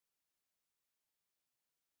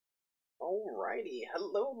Alrighty,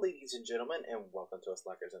 hello ladies and gentlemen, and welcome to a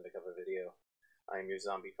Slackers Undercover video. I'm your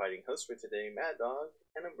zombie fighting host for today, Madog,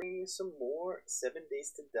 and I'm bringing you some more 7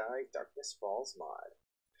 Days to Die Darkness Falls mod.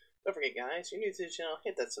 Don't forget guys, if you're new to the channel,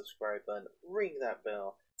 hit that subscribe button, ring that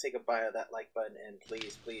bell, take a bite of that like button, and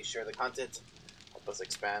please share the content. Help us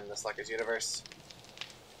expand the Slackers universe.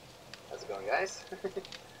 How's it going guys?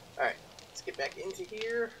 Alright, let's get back into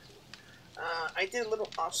here. I did a little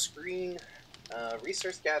off-screen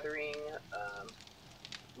resource gathering,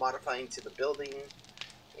 modifying to the building,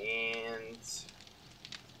 and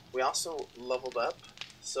we also leveled up.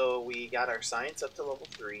 So we got our science up to level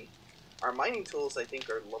 3. Our mining tools, I think,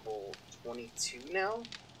 are level 22 now.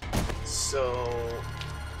 So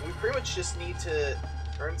we pretty much just need to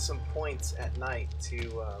earn some points at night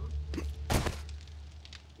to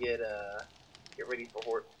get ready for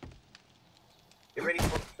Horde.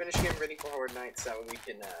 Finish getting ready for Horde night so we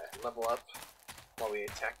can level up while we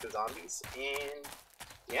attack the zombies. And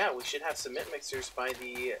yeah, we should have cement mixers by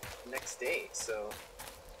the next day, so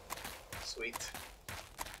sweet.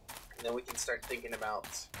 And then we can start thinking about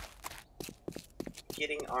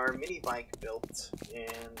getting our mini bike built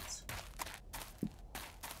and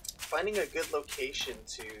finding a good location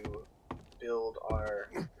to build our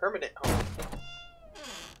permanent home.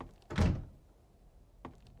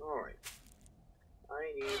 Alright.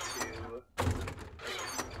 I need to,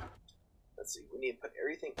 let's see, we need to put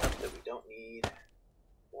everything up that we don't need.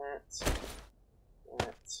 That. I'm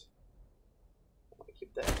gonna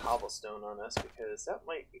keep that cobblestone on us because that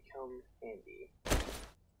might become handy.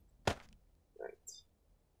 Right.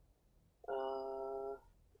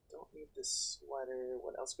 Don't need this sweater.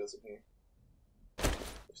 What else goes in here?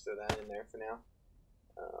 Just throw that in there for now.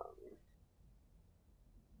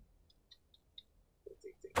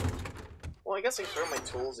 Well, I guess I can throw my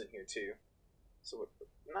tools in here too. So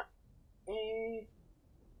we're not.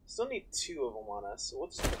 Still need 2 of them on us. So we'll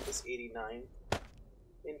just put this 89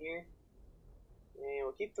 in here. And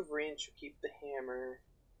we'll keep the wrench, we'll keep the hammer.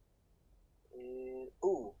 And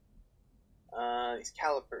these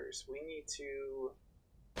calipers. We need to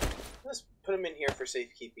let's put them in here for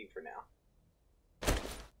safekeeping for now.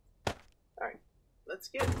 Alright. Let's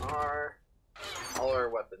get all our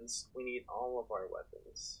weapons. We need all of our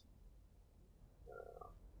weapons.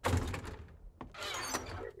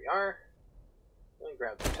 Here we are. Let me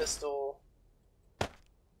grab the pistol.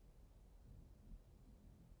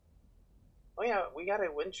 Oh yeah, we got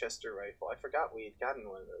a Winchester rifle. I forgot we had gotten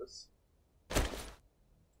one of those.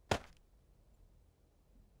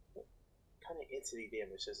 What kind of entity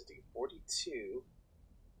damage does it do? 42.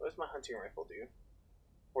 What does my hunting rifle do?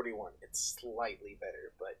 41. It's slightly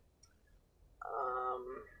better, but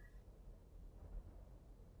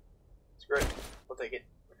screw it. We'll take it.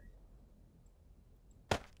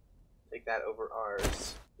 Take that over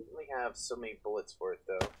ours. We only have so many bullets for it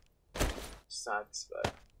though. Sucks,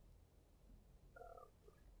 but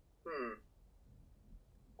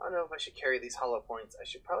I don't know if I should carry these hollow points. I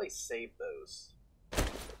should probably save those.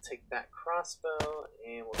 We'll take that crossbow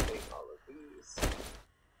and we'll take all of these.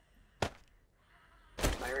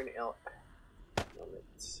 Iron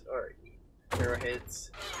helmets. Alright.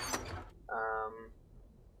 Arrowheads.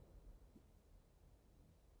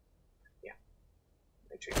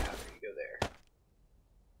 Nitrate powder, you go there.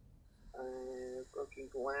 Broken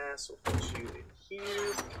glass, we'll put you in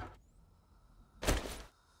here.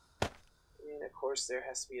 And of course there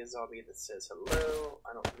has to be a zombie that says hello.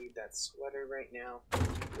 I don't need that sweater right now.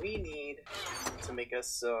 We need to make us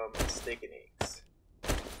some steak and eggs.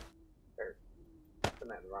 Or, put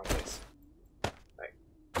that in the wrong place.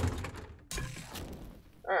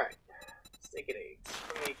 Alright, steak and eggs.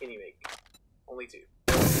 How many can you make? Only 2.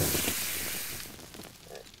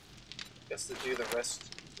 Guess to do the rest,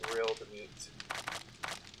 grill the meat.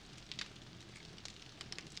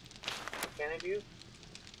 What can I do?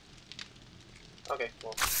 Okay,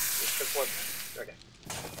 well, just took one. Okay.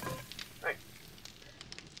 Alright.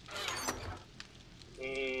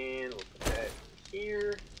 And we'll put that in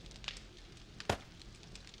here.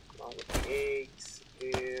 Along with the eggs.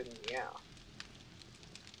 And yeah.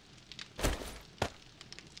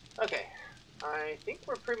 Okay. I think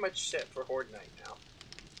we're pretty much set for Horde night now.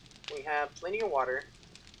 We have plenty of water.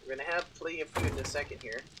 We're going to have plenty of food in a second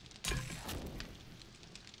here.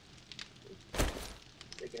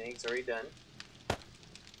 Steak and eggs already done.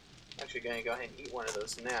 Actually going to go ahead and eat one of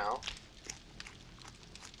those now.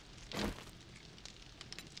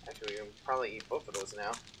 Actually, we can probably eat both of those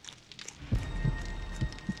now.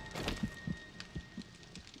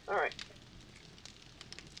 Alright.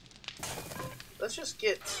 Let's just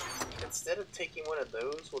get, instead of taking one of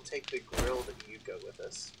those, we'll take the grill that you go with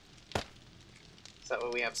us. So that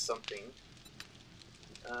way we have something.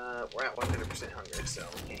 We're at 100% hunger, so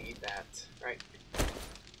we can eat that, right?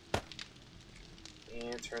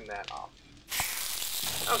 And turn that off.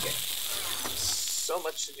 Okay. So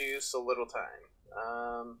much to do, so little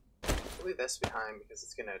time. We'll leave this behind because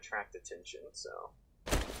it's going to attract attention, so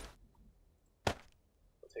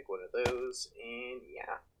we'll take one of those, and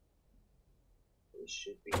yeah. We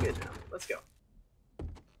should be good now. Let's go.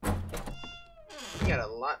 We got a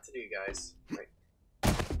lot to do, guys. Right.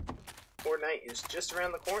 Horde night is just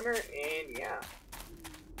around the corner, and yeah.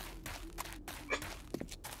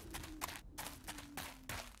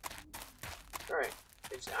 Alright.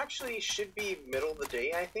 It actually should be middle of the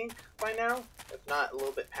day, I think, by now. If not, a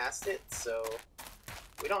little bit past it, so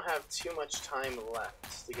we don't have too much time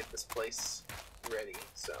left to get this place ready,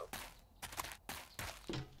 so.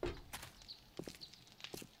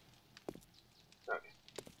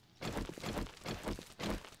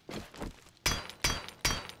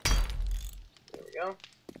 Go.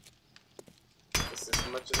 This as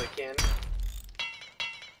much as I can.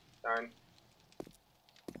 Darn.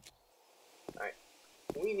 Alright.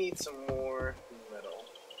 We need some more metal.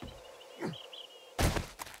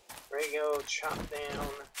 There you go. Chop down.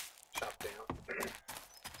 Chop down.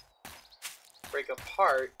 Break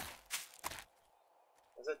apart.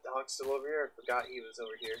 Is that dog still over here? I forgot he was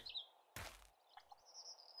over here.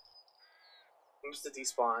 He must have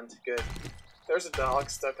despawned. Good. There's a dog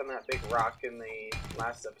stuck on that big rock in the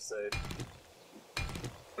last episode.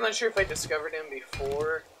 I'm not sure if I discovered him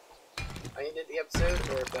before I ended the episode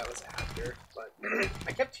or if that was after, but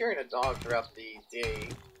I kept hearing a dog throughout the day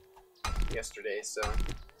yesterday, so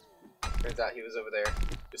turns out he was over there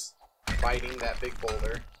just fighting that big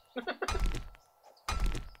boulder.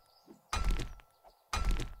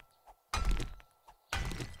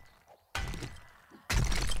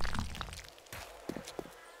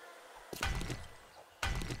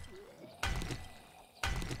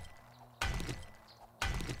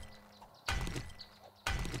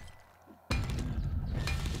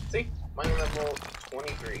 See? Money level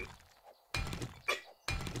 23.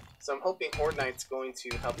 So I'm hoping Horde Knight's going to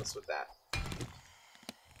help us with that.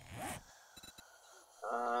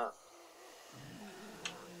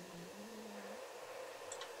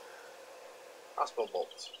 Crossbow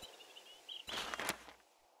bolt.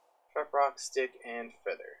 Sharp rock, stick, and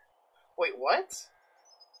feather. Wait, what?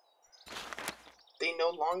 They no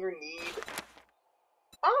longer need...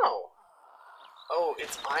 Oh! Oh,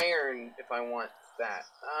 it's iron if I want that.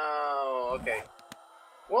 Oh, okay.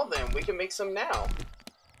 Well then, we can make some now.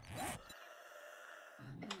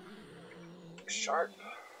 Sharp.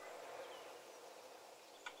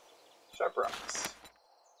 Sharp rocks.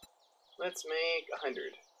 Let's make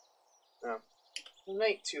 100. No. We'll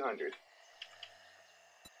make 200.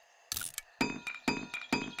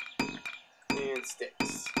 And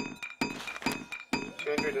sticks.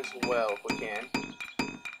 200 as well, if we can.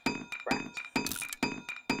 Cracked.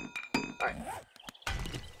 Alright.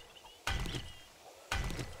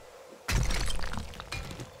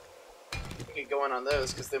 We can go on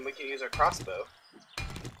those, because then we can use our crossbow.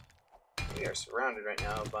 We are surrounded right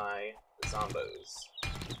now by the zombos.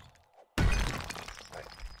 Alright.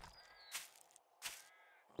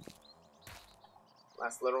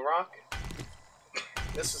 Last little rock.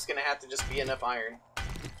 This is going to have to just be enough iron.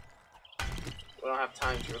 We don't have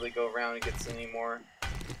time to really go around and get some any more.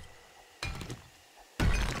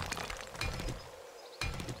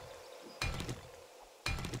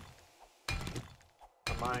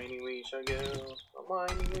 A mining we shall go, a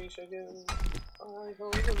mining we shall go. I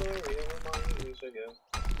hold the Mary, a mining we shall go.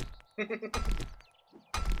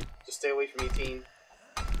 Just stay away from me, teen.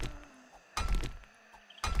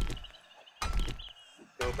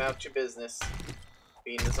 Go about your business.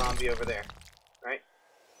 Being the zombie over there. Right?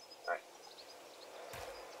 Alright.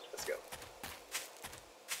 Let's go.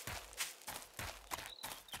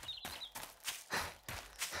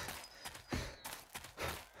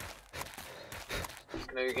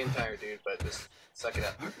 I know you're getting tired, dude, but just suck it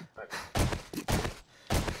up. Right.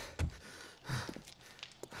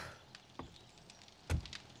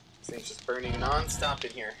 This thing's just burning non-stop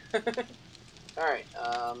in here. Alright,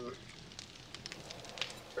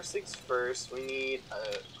 first things first, we need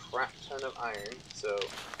a crap ton of iron, so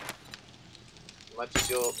much as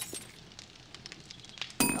you'll...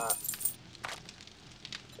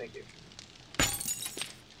 thank you.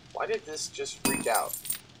 Why did this just freak out?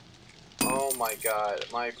 Oh my god,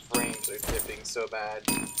 my frames are dipping so bad.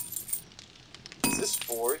 Is this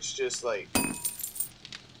forge just like...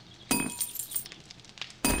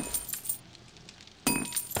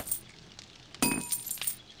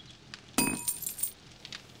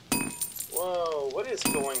 Whoa, what is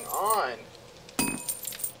going on?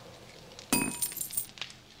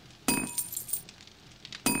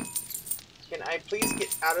 Can I please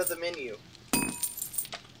get out of the menu?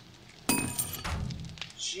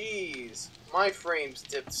 Jeez. My frames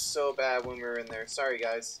dipped so bad when we were in there. Sorry,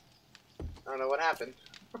 guys. I don't know what happened.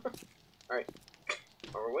 Alright.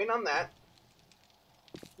 Well, we're waiting on that.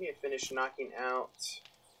 We need to finish knocking out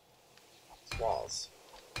these walls.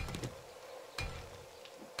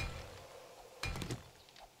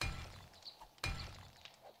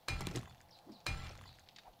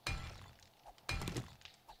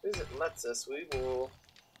 As it lets us, we will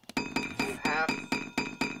do half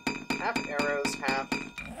arrows, half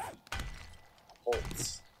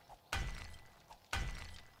bolts.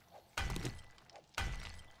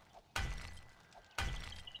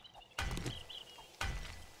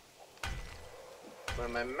 By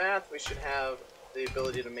my math, we should have the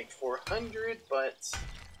ability to make 400, but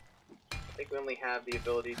I think we only have the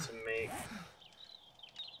ability to make,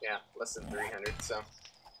 yeah, less than 300, so,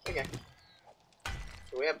 okay.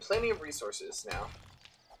 So we have plenty of resources now.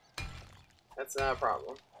 That's not a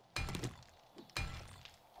problem.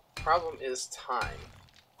 Problem is time.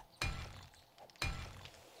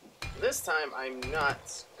 This time, I'm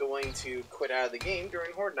not going to quit out of the game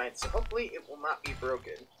during Horde night, so hopefully it will not be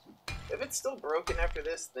broken. If it's still broken after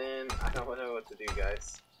this, then I don't know what to do,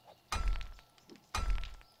 guys.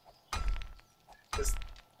 Because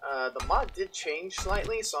the mod did change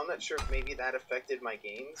slightly, so I'm not sure if maybe that affected my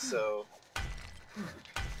game, so...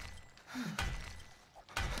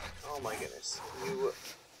 Oh my goodness. You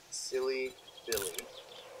silly Billy.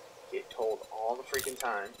 Get told all the freaking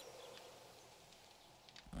time.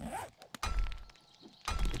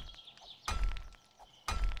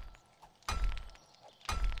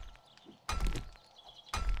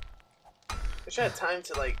 Wish I had time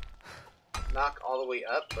to, like, knock all the way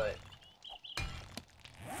up, but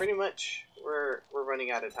pretty much we're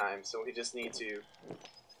running out of time, so we just need to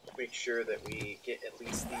make sure that we get at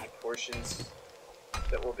least the portions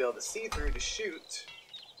that we'll be able to see through to shoot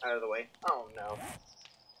out of the way. Oh no.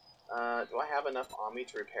 Do I have enough on me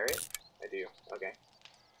to repair it? I do. Okay.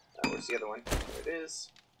 Where's the other one? There it is.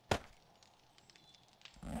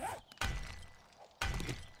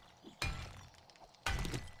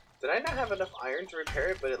 Did I not have enough iron to repair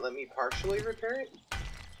it, but it let me partially repair it?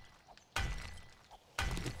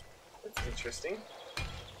 That's interesting.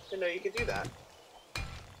 Didn't know you could do that.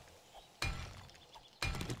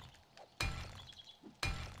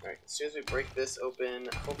 Alright, as soon as we break this open,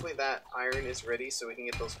 hopefully that iron is ready so we can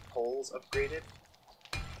get those poles upgraded.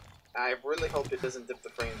 I really hope it doesn't dip the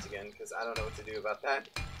frames again, because I don't know what to do about that.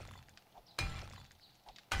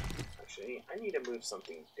 Actually, I need to move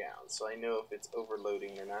something down so I know if it's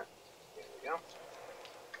overloading or not. There we go.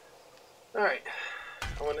 Alright,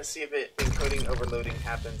 I want to see if encoding overloading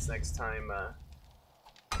happens next time I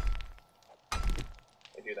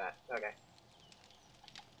do that. Okay.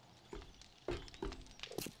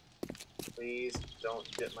 Please don't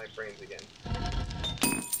dip my frames again.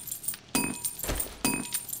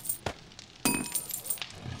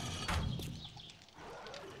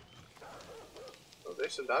 Oh,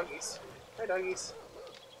 there's some doggies. Hi, doggies.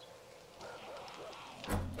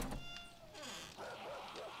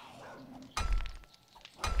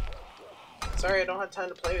 Sorry, I don't have time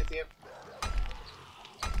to play with you.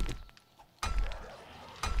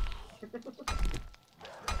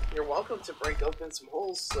 You're welcome to break open some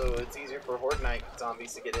holes so it's easier for Horde Night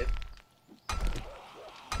zombies to get in.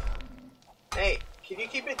 Hey, can you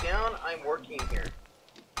keep it down? I'm working here.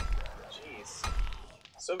 Jeez.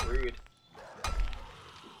 So rude.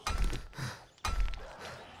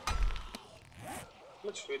 How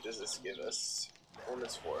much food does this give us?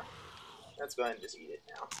 Bonus 4. Let's go ahead and just eat it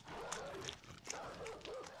now.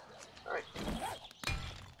 Alright.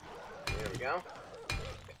 There we go.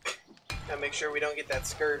 Gotta make sure we don't get that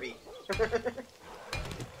scurvy.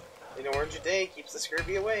 An orange a day keeps the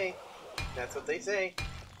scurvy away. That's what they say.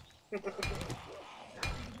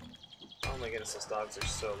 Oh my goodness, those dogs are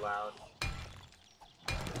so loud.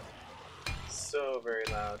 So very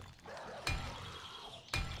loud.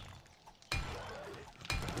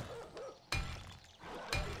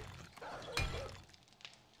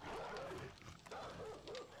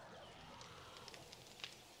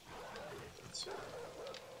 So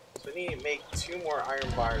we need to make 2 more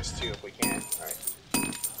iron bars too if we can. Alright.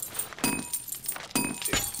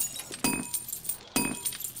 2.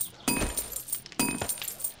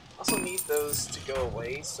 Also need those to go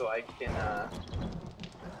away so I can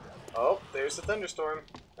Oh, there's the thunderstorm.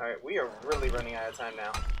 Alright, we are really running out of time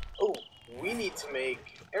now. Oh, we need to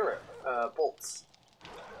make bolts.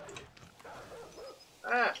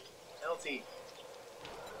 Ah, LT.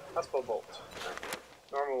 Crossbow bolt. Right.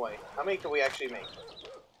 Normal way. How many can we actually make?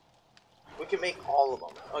 We can make all of them.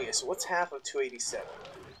 Okay, so what's half of 287?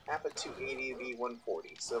 Half of 280 would be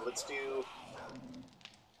 140. So let's do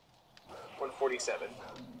 147.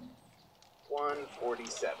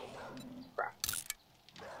 147. Crap.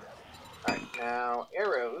 Alright, now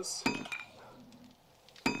arrows.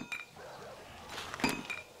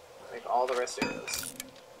 Make all the rest arrows.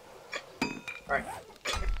 Alright.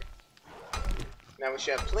 Now we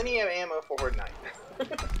should have plenty of ammo for Horde 9.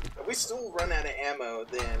 If we still run out of ammo,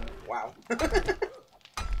 then wow.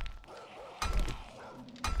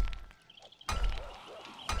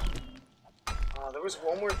 There was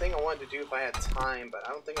one more thing I wanted to do if I had time, but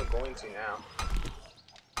I don't think I'm going to now.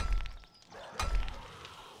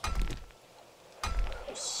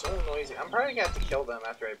 They're so noisy. I'm probably gonna have to kill them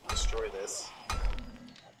after I destroy this.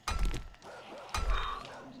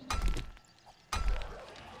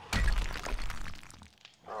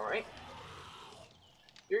 Alright.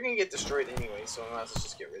 You're gonna get destroyed anyway, so I might as well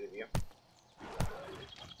just get rid of you.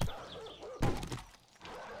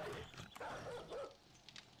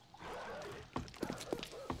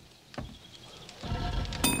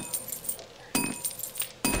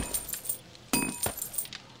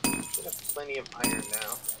 Plenty of iron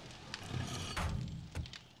now.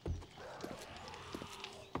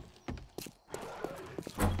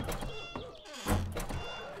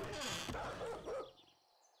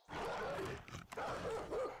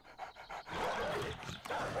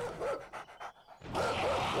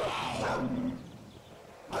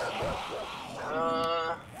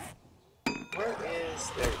 Where is...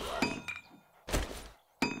 There you are.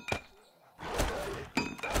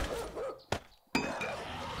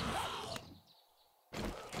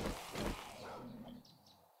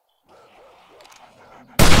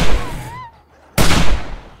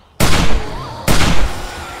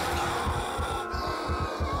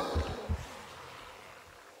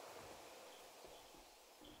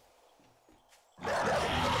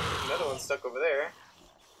 Another one's stuck over there.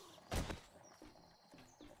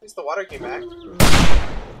 At least the water came back.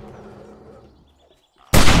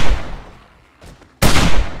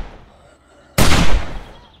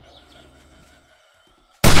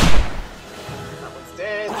 That one's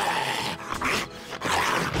dead.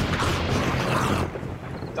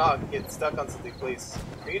 Dog, get stuck on something, please.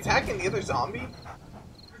 Are you attacking the other zombie?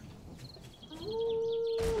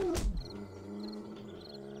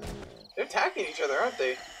 They're attacking each other, aren't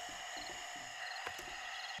they?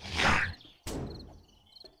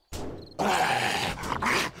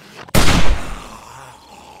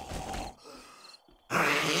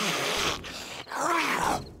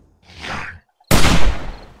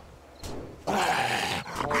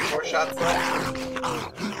 Only 4 shots left.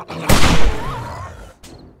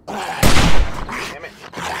 Damn it.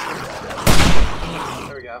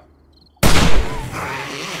 There we go.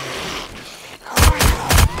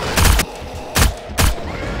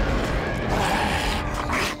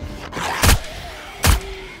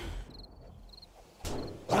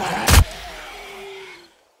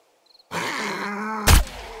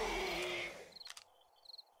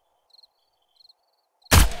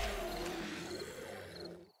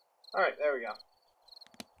 Alright, there we go.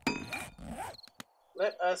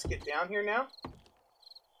 Let us get down here now.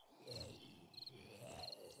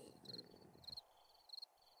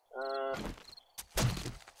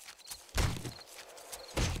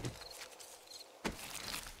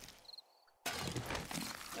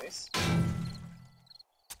 Nice.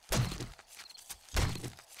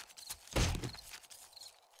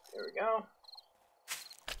 There we go.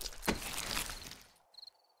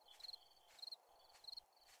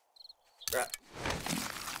 Crap.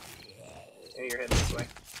 And you're heading this way.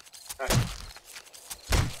 Alright.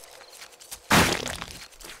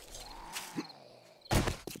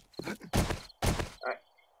 Alright.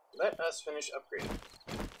 Let us finish upgrading.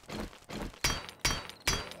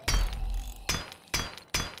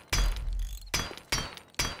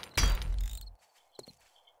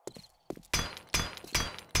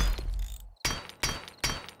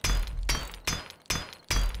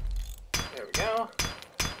 There we go.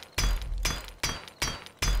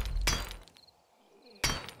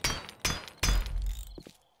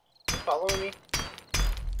 Following me?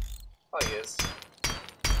 Oh, he is.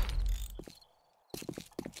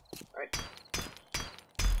 Alright.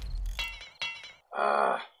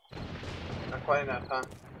 Not quite enough, huh?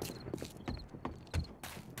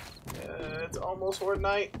 It's almost Horde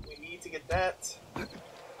night. We need to get that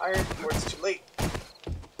iron before it's too late.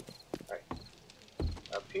 Alright.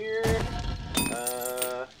 Up here.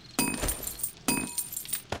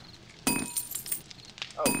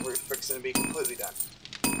 Oh, we're fixing to be completely done.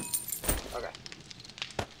 Okay.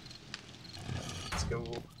 Let's go.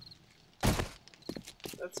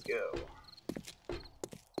 Let's go.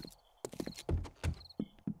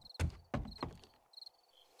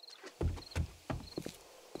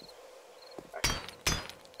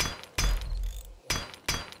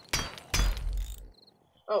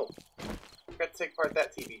 Oh, forgot to take apart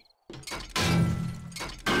that TV.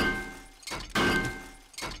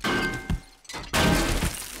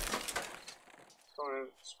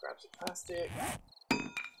 Just grab some plastic.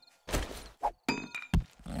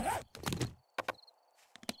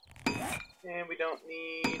 And we don't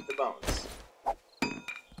need the bones.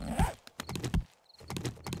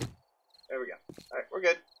 There we go. Alright, we're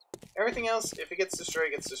good. Everything else, if it gets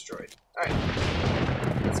destroyed, gets destroyed. Alright.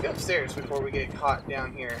 Let's go upstairs before we get caught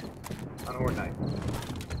down here on Horde night.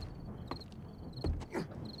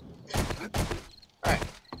 Alright.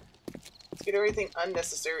 Let's get everything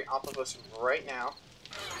unnecessary off of us right now.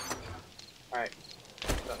 Alright.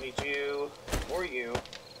 Don't need you or you.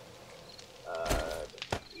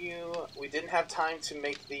 You. We didn't have time to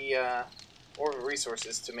make the, or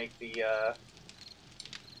resources to make the,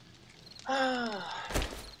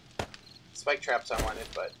 spike traps I wanted,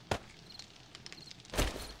 but...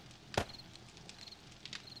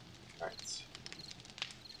 Alright.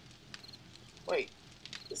 Wait.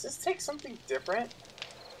 Does this take something different?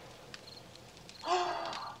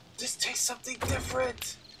 This takes something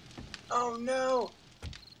different! Oh no!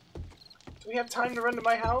 Do we have time to run to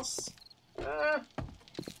my house?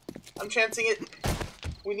 I'm chancing it.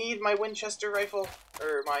 We need my Winchester rifle,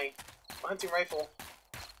 or my hunting rifle.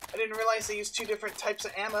 I didn't realize they use 2 different types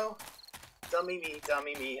of ammo. Dummy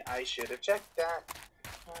me, I should have checked that.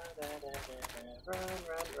 Run,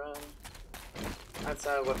 run, run. That's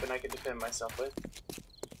not a weapon I can defend myself with.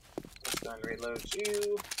 Let's go and reload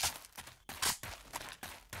you.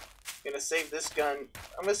 I'm gonna save this gun.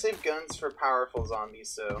 I'm gonna save guns for powerful zombies,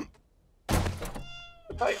 so...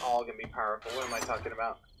 They're probably all gonna be powerful. What am I talking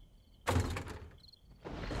about?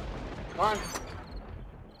 Come on.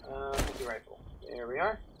 Hunting rifle. There we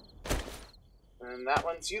are. And that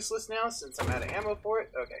one's useless now since I'm out of ammo for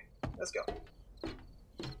it. Okay, let's go.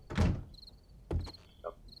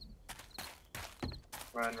 Oh.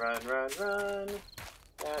 Run, run, run, run.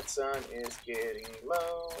 That sun is getting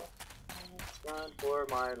low. Let's run for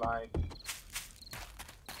my life.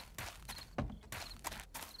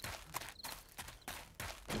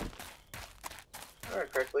 If I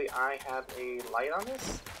remember correctly, I have a light on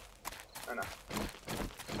this? Oh no.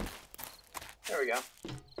 There we go.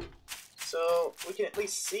 So, we can at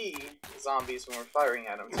least see zombies when we're firing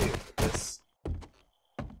at them too, with this.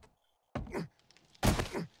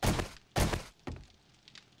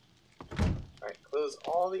 Alright, close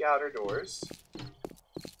all the outer doors.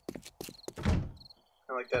 Kinda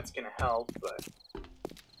like that's gonna help, but...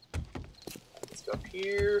 Let's go up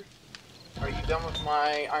here. Are you done with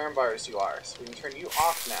my iron bars? You are, so we can turn you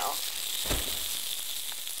off now.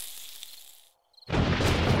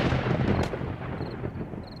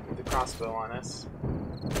 Crossbow on us.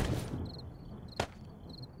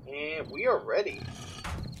 And we are ready.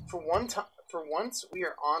 For once, we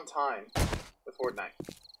are on time with Horde Night.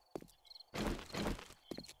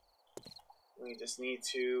 We just need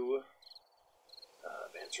to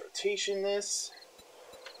advance rotation this.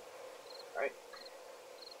 Alright.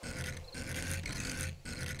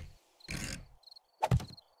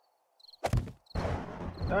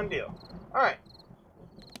 Done deal. Alright.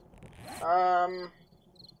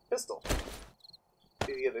 Pistol.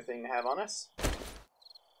 Be the other thing to have on us.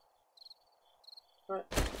 Alright.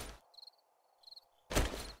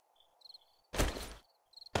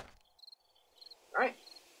 Alright.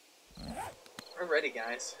 We're ready,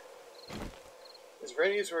 guys. As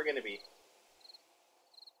ready as we're gonna be.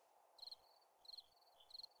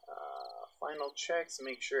 Final checks,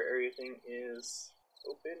 make sure everything is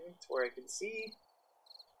open to where I can see.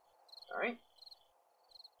 Alright.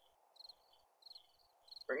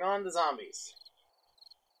 Bring on the zombies.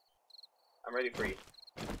 I'm ready for you.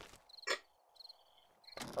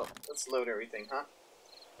 Oh, let's load everything, huh?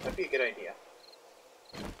 That'd be a good idea.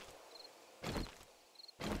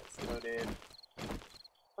 It's loaded.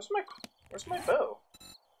 Where's my bow?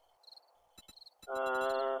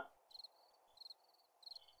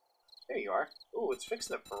 There you are. Ooh, it's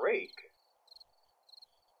fixing to break.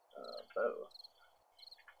 Bow.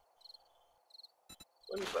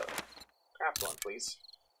 Wooden bow. Craft one, please.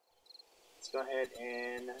 Let's go ahead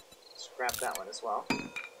and scrap that one as well.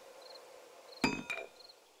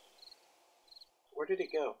 Where did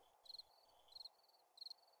it go?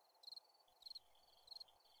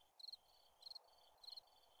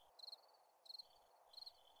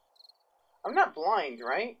 I'm not blind,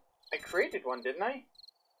 right? I created one, didn't I?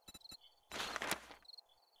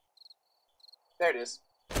 There it is.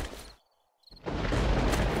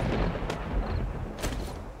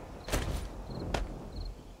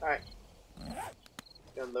 Alright.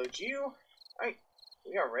 Gonna load you. Alright.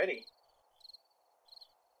 We are ready.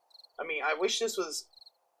 I mean, I wish this was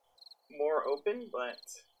more open, but,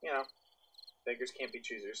 you know, beggars can't be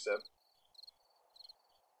choosers, so.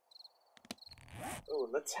 Oh,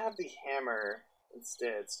 let's have the hammer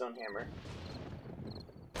instead, stone hammer,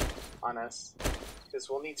 on us. Because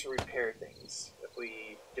we'll need to repair things if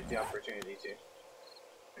we get the opportunity to.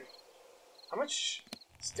 How much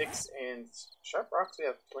sticks and sharp rocks we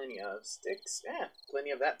have plenty of? Sticks? Yeah,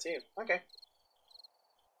 plenty of that too. Okay.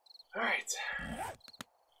 Alright.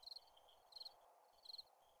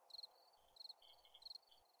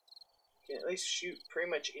 Can at least shoot pretty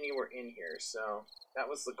much anywhere in here, so that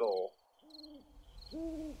was the goal.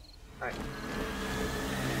 Alright.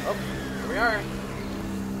 Oh, here we are.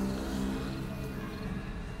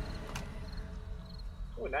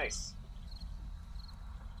 Oh, nice.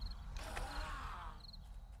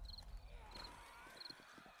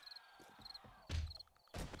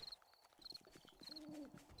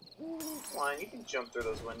 Come on, you can jump through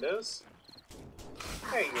those windows.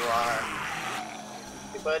 There you are.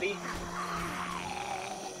 Hey, buddy.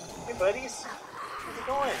 Hey, buddies. How's it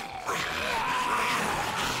going?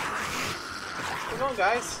 How's it going,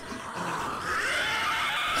 guys?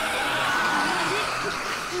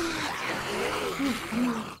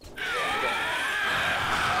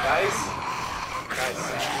 Guys?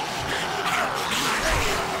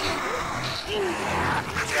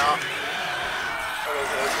 No. I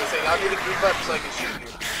was gonna say, y'all need to group up so I can shoot you.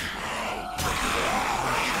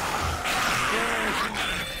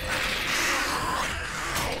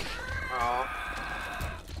 Aww.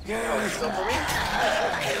 Oh, still for me?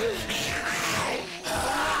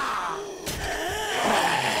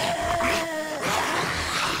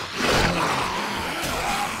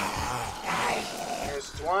 There's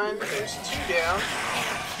one, there's two down.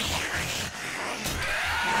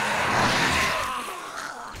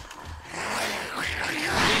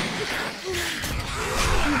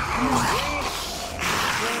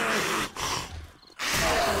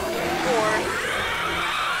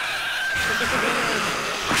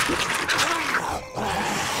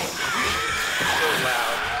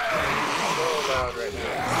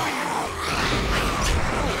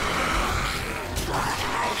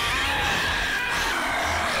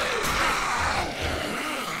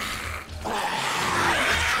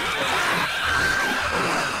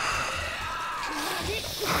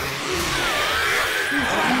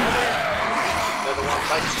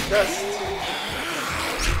 Bites dust.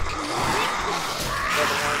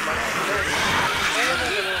 Another one bites dust. And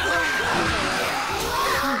another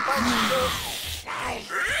one bites dust.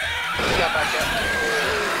 He got back up.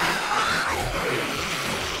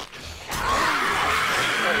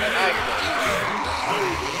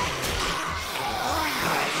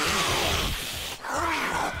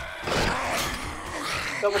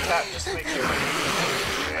 Double tap just to make sure.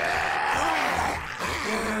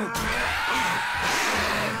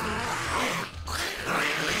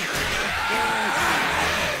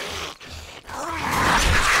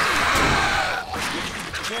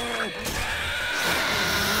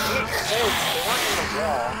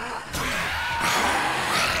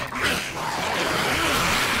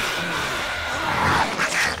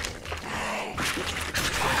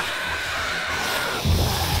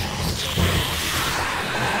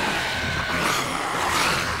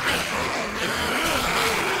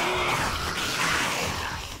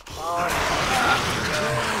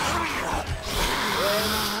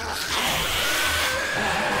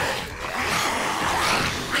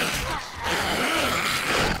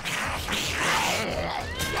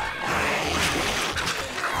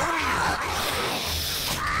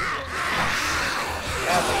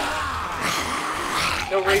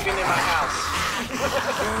 No raving in my house.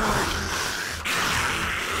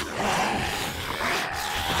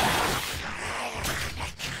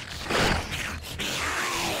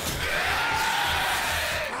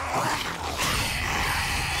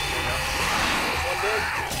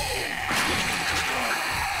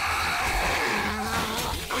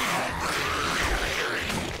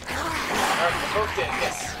 Alright, we're both dead,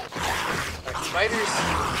 yes. Alright, spiders.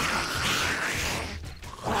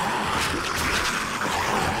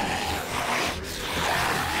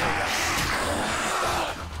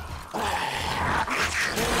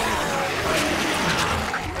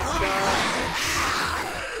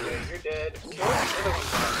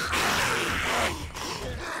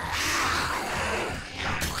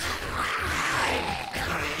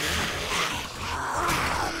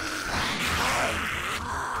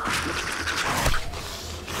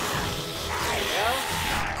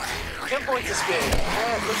 Points to spin. It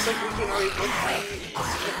looks like we can already get the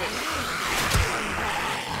specific.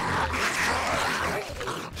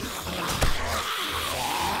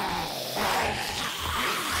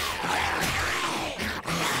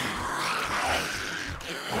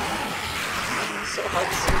 hard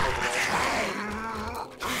to see over there.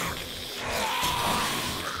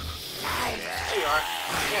 There you are.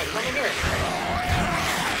 Yeah, come in here.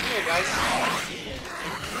 Come here, guys.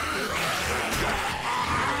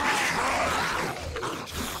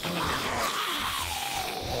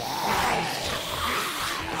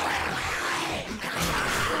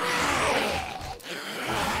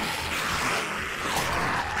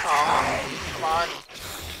 Come on.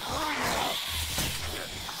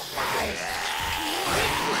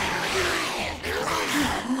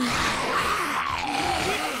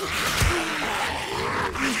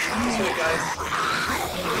 This way, guys.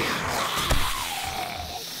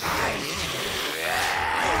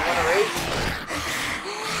 You wanna raid?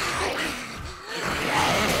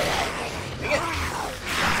 Dang it.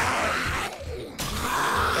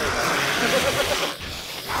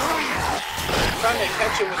 I'm trying to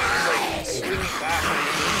catch him when he's like swinging back.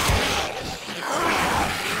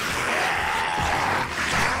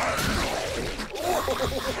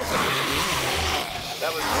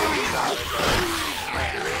 That was really bad.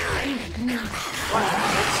 What?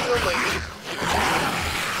 It's still late.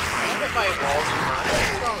 Look at my walls.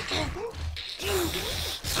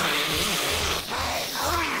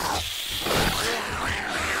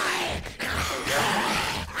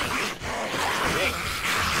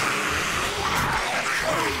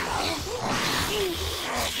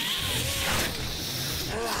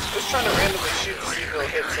 Just trying to randomly shoot to see if it'll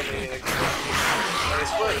hit somebody like on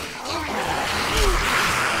his foot.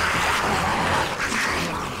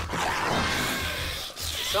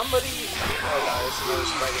 Somebody. Oh no, this is another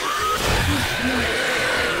spider.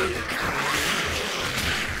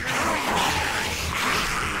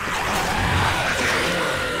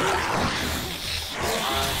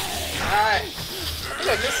 Alright. I think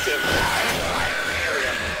I missed him. There we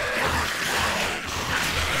go.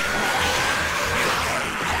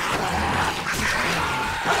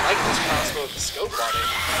 I like this crossbow with the scope on it.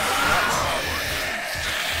 That's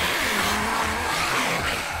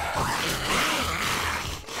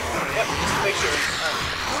yep, just to make sure.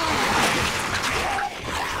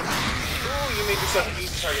 Ooh, you made yourself an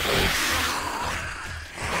easy target, buddy.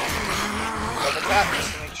 Double tap just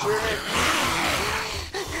to make sure.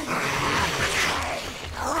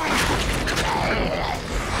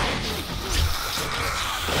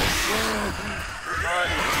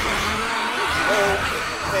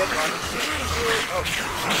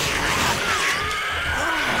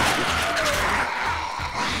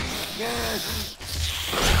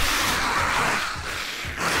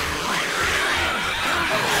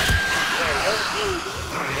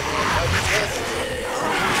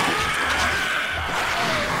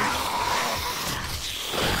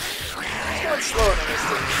 Slow in this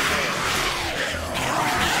thing.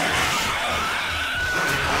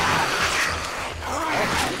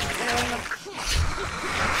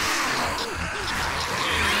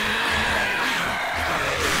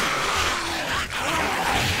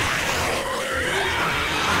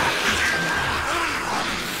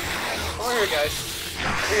 Come on here, guys.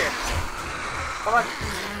 Here. Come on.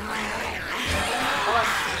 Come on.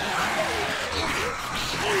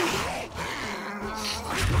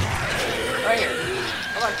 Right here.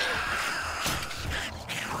 Come on.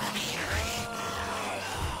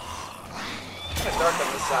 Kind of dark on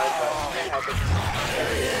this side, but I can't help it.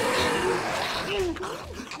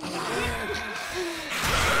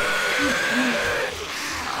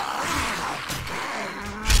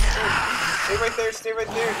 Stay right there, stay right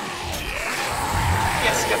there.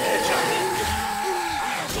 Yes, got the headshot.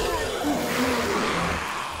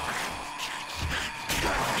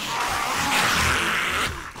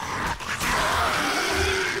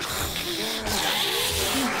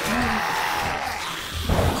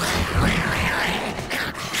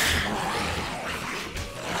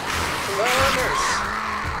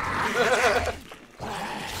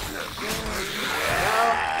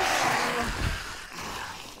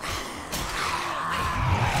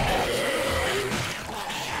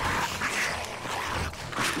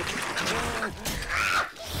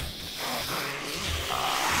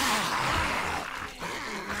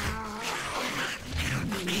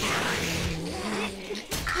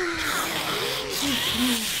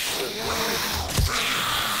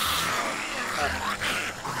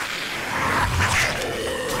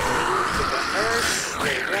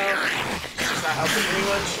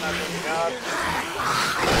 Anyone should not do the job.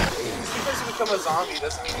 Just because you become a zombie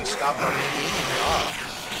doesn't mean you stop doing your job.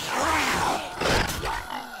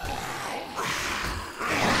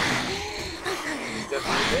 He's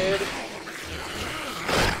definitely dead.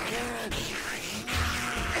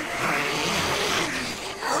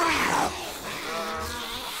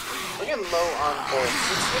 We're getting low on bolts.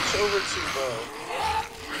 Let's switch over to bow.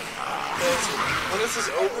 Because when this is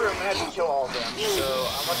over, I'm gonna have to kill all of them. So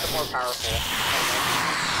I want the more powerful.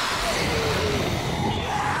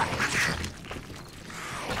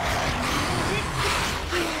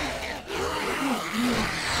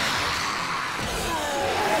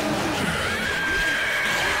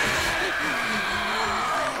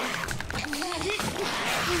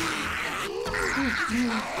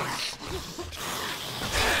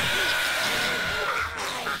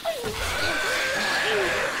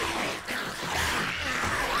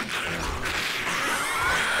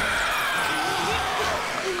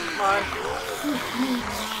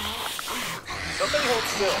 Somebody hold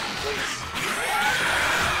still, please.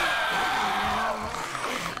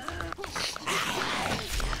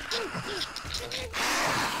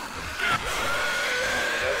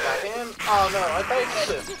 Back in. Oh no, I thought I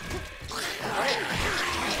killed him.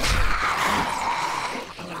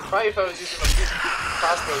 Probably if I was using a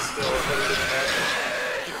crossbow still, it would have been better.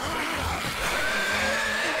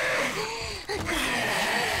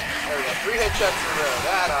 There we go. 3 headshots in a row.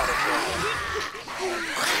 That ought to kill him.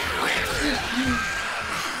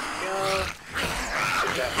 Go.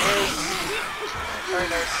 Get that nurse. Very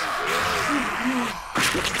nice.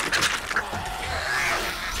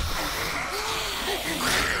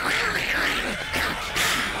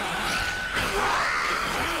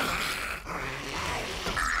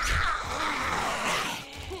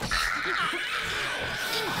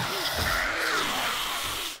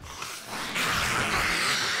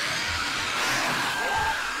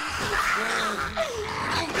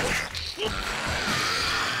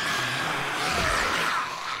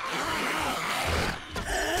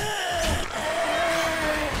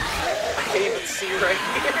 Right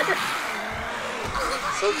here.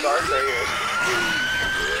 So dark right here.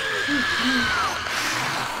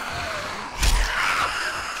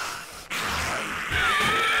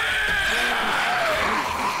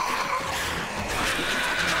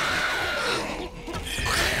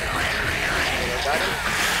 Got him.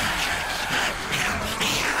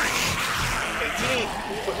 Hey team,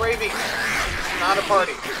 quit raving. It's not a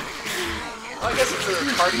party. Well, I guess it's a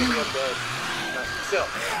party of the undead, but still.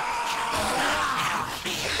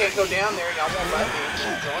 I can't go down there, y'all won't let me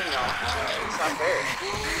join y'all. It's not fair.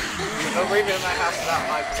 No raven in my house without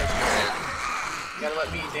my permission. You gotta let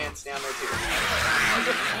me dance down there too.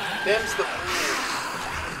 Them's the fools.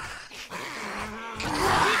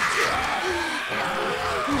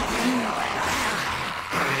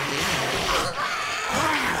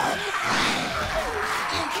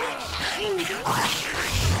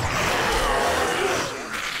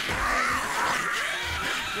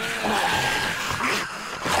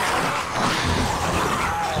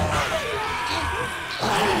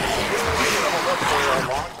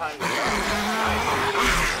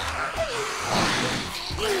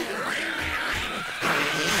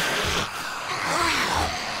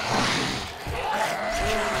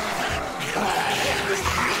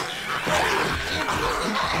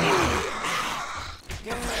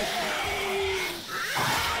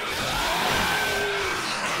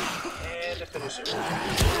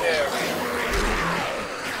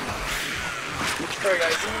 Sorry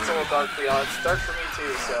guys, it's a little dark for y'all. It's dark for me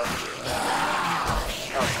too, so...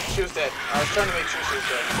 Oh, she was dead. I was trying to make sure she was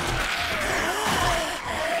dead.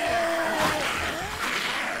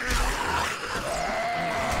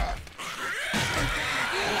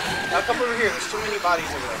 Now come over here, there's too many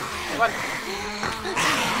bodies over there. Come on.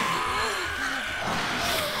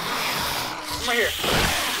 Come right here.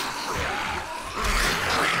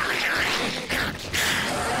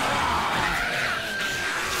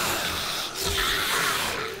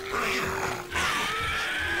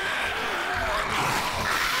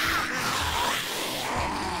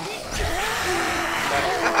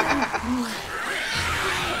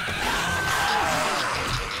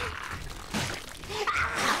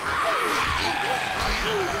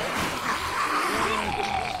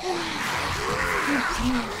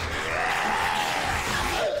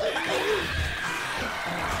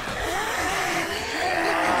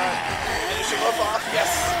 Finish him up off,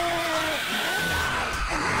 yes!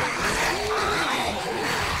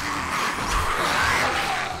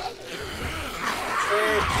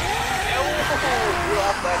 Get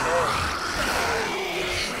off that hill.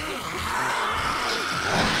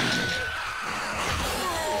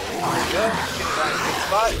 There we go. Get a nice good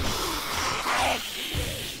spot.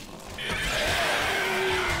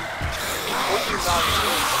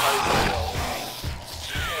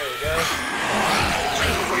 There we go.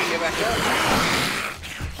 Before you get back up.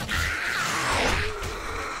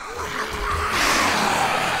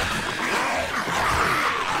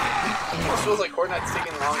 Almost feels like Horde Night's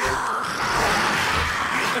taking longer.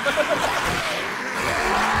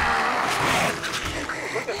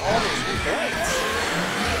 look at all those vents.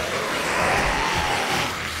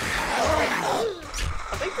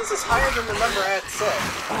 I think this is higher than the number I had set.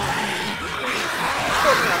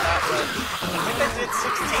 Quote me on that, but I think I did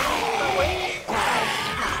 16 on the way.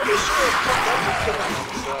 Pretty sure it's fucked up with killing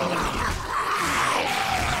me, so.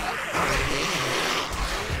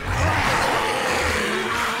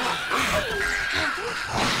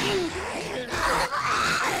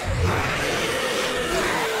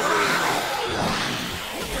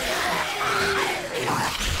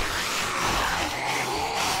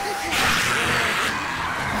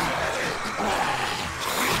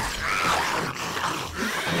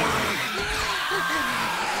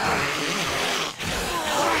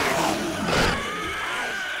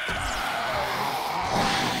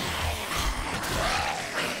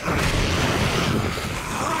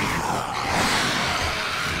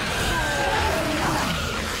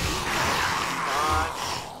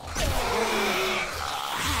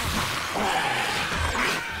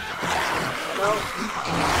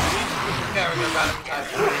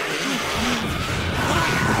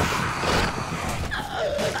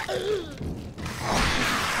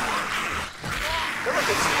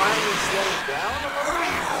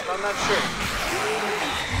 I'm not sure.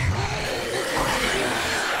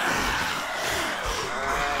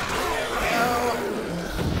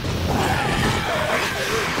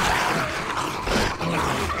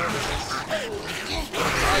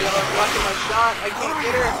 Oh, y'all are blocking my shot. I can't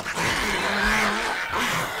get her.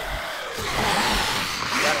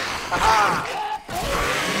 Got it. Haha!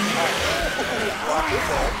 Alright. Block this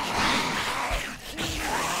out.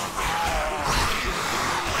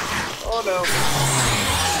 Oh no.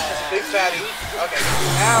 Big fatty. Okay,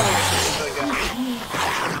 now we're gonna see really good.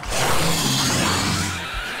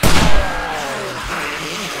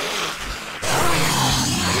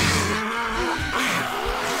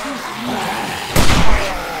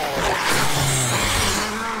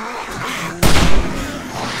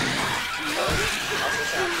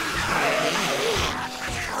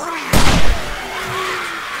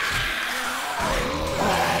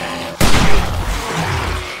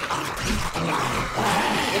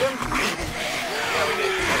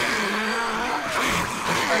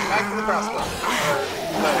 Back to the crossbow.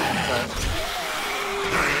 Sorry.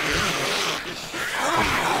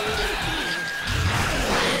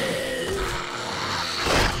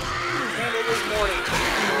 And it is morning.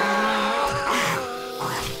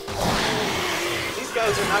 These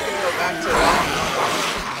guys are not going to go back to it. I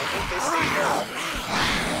think they stay here.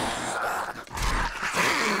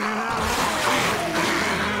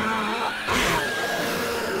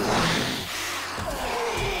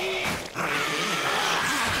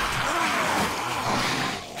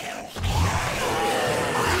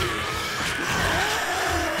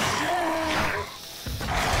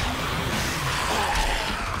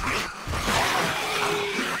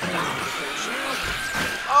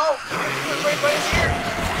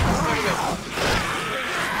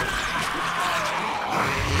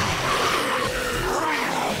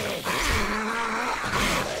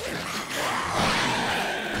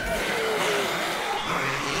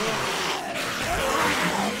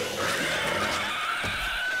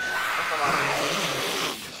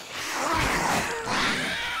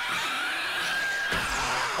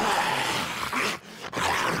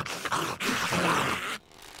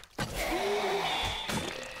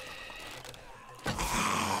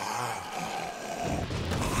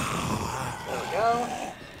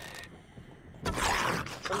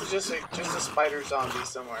 Just a spider zombie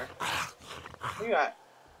somewhere. Where you at?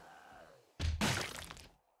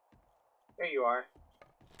 There you are.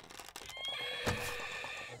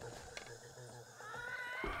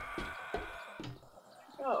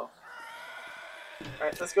 Oh.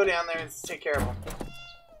 Alright, let's go down there and take care of him.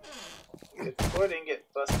 Get the sword and get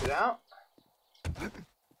busted out.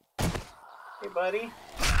 Hey, buddy.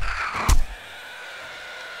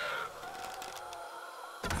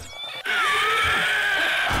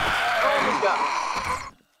 Got me.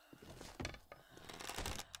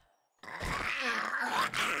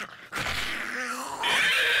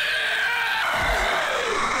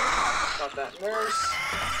 Got that nurse.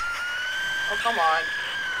 Oh, come on.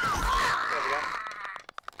 There we go.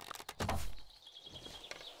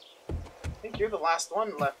 I think you're the last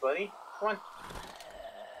one left, buddy. Come on.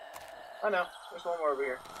 Oh no, there's one more over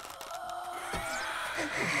here.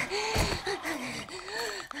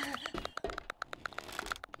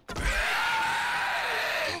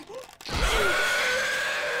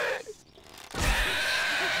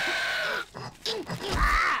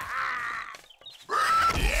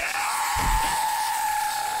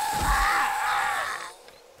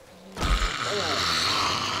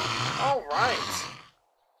 Alright.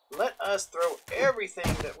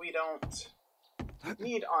 everything that we don't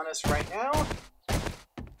need on us right now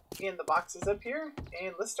in the boxes up here,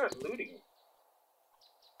 and let's start looting.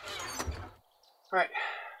 Alright.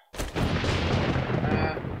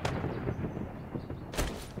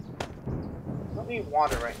 Don't need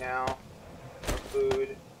water right now, or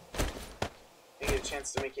food. Didn't get a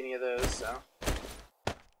chance to make any of those, so.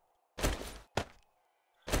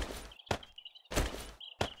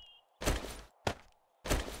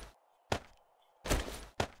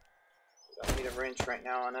 Don't need a wrench right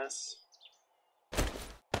now on us. I'm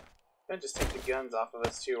gonna just take the guns off of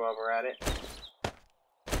us too while we're at it.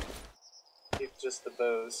 Keep just the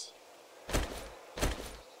bows.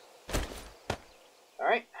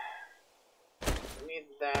 Alright. We need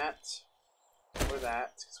that. Or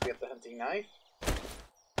that, because we have the hunting knife.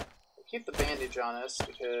 We'll keep the bandage on us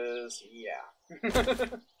because, yeah.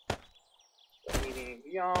 Don't need any of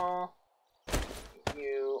y'all. Don't need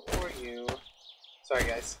you or you. Sorry,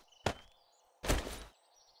 guys.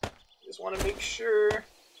 Just want to make sure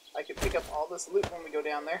I can pick up all this loot when we go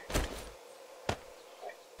down there.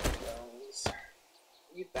 Alright, those.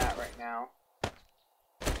 Need that right now.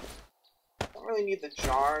 Don't really need the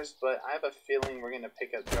jars, but I have a feeling we're going to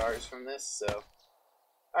pick up jars from this, so.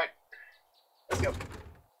 Alright, let's go.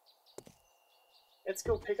 Let's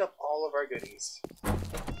go pick up all of our goodies. Oh,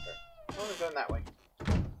 we're going that way.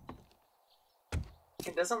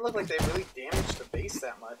 It doesn't look like they really damaged the base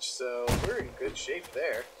that much, so we're in good shape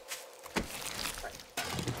there.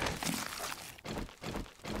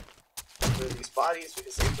 These bodies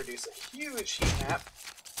because they produce a huge heat map.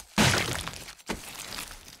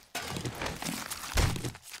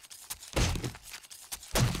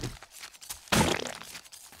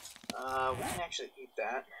 We can actually eat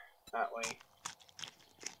that way.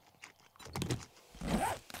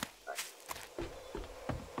 Right.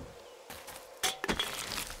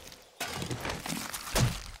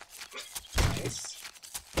 Nice.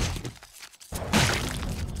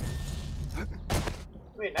 I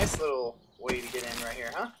mean, nice little way to get in right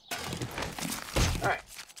here, huh? Alright.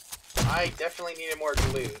 I definitely needed more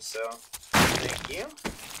glue, so thank you.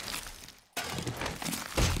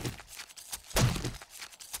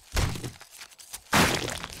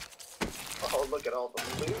 Oh, look at all the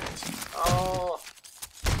loot. Oh,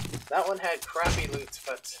 that one had crappy loot,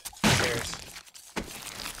 but who cares?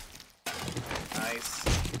 Nice.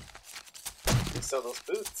 Let's sell those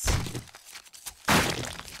boots.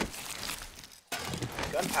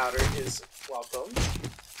 Gunpowder is welcomed.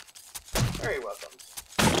 Very welcomed.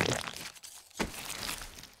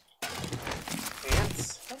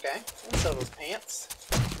 Pants. Okay, let's sell those pants.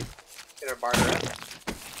 Get our barter up.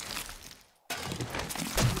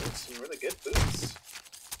 Some really good boots.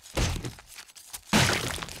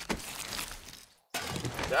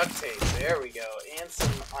 Duct tape. There we go. And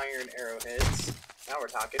some iron arrowheads. Now we're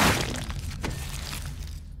talking.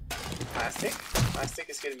 Plastic. Plastic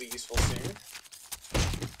is going to be useful soon.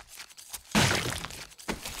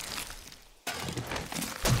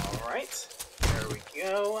 Alright, there we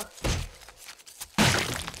go.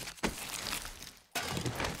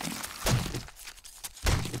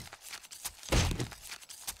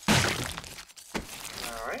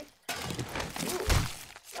 Alright. Ooh,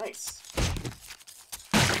 nice.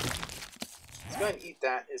 Let's go ahead and eat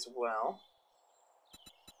that as well.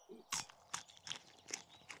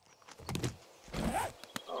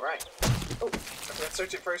 Alright. Oh, I forgot to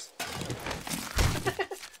search it first.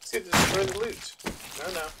 It's good to destroy the loot.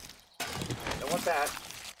 No. Don't want that.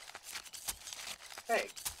 Hey.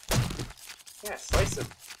 Yeah, slice him.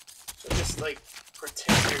 Don't just, like,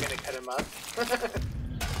 pretend you're gonna cut him up.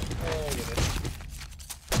 Oh, goodness.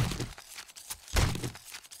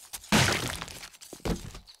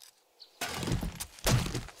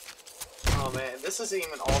 Oh, man. This isn't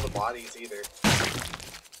even all the bodies, either.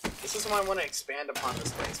 This is why I want to expand upon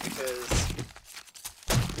this place, because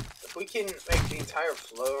if we can make the entire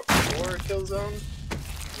floor a kill zone,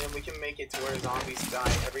 then we can make it to where zombies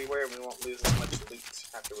die everywhere and we won't lose as much loot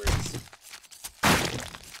afterwards.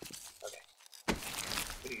 Okay.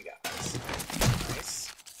 What do you got? Nice.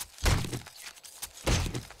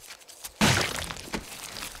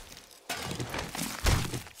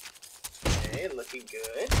 Okay, looking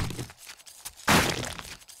good.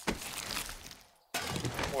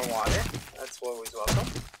 More water. That's always welcome.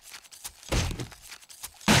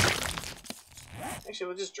 Actually,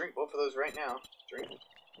 we'll just drink both of those right now. Drink.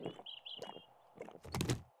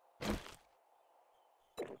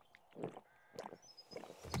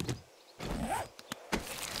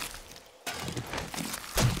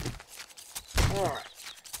 Alright.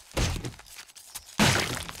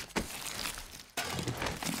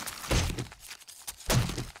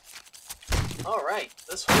 Alright,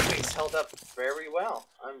 this whole base held up very well.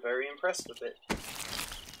 I'm very impressed with it.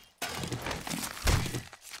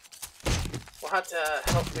 We'll have to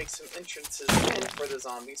help make some entrances in for the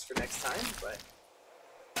zombies for next time, but...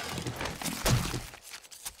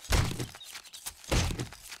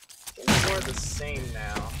 Getting more of the same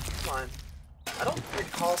now. Come on. I don't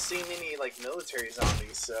recall seeing any, like, military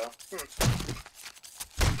zombies, so...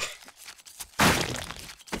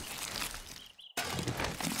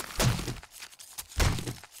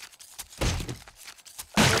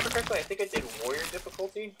 Correctly, I think I did warrior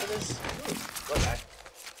difficulty for this. Ooh, what back.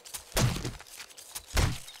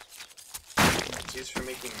 It's used for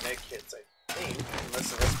making med kits, I think,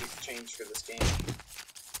 unless the recipe's changed for this game.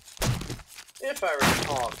 If I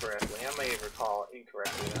recall correctly, I may recall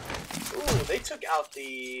incorrectly though. Ooh, they took out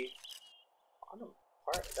the bottom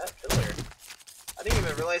part of that pillar. I didn't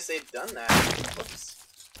even realize they'd done that. Whoops.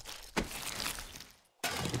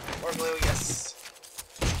 More glue, yes.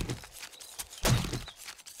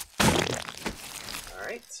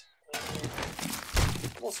 Alright, and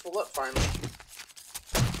almost full up finally.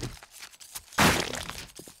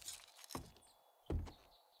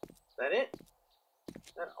 Is that it?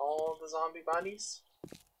 Is that all the zombie bodies?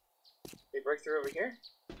 They break through over here?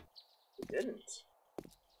 They didn't.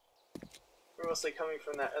 They're mostly coming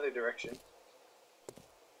from that other direction.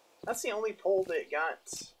 That's the only pole that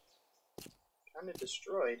got kind of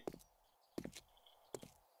destroyed.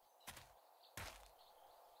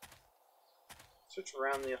 Search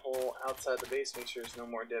around the whole outside the base, make sure there's no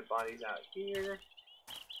more dead bodies out here.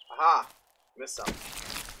 Aha! Missed some.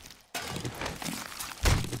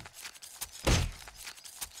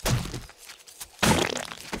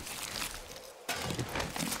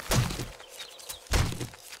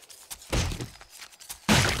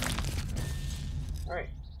 Alright,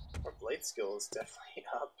 our blade skill is definitely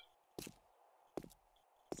up.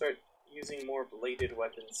 Start using more bladed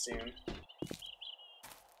weapons soon.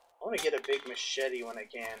 I want to get a big machete when I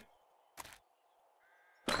can.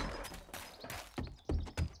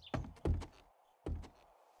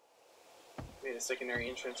 Made a secondary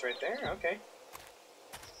entrance right there, okay.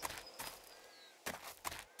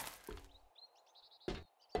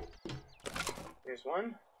 Here's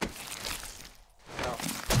one. Oh.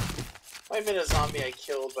 Might have been a zombie I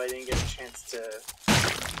killed, but I didn't get a chance to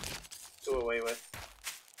do away with.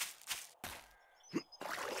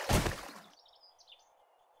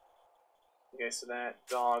 Okay, so that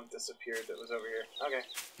dog disappeared that was over here. Okay.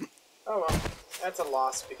 Oh well, that's a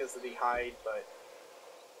loss because of the hide, but...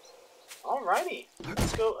 Alrighty,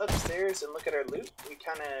 let's go upstairs and look at our loot. We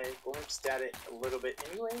kind of glimpsed at it a little bit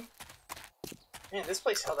anyway. Man, this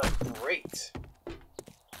place held up great.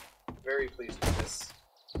 Very pleased with this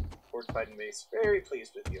Horde fighting base. Very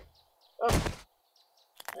pleased with you. Oh.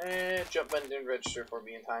 And jump button didn't register for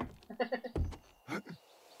me in time.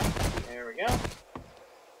 There we go.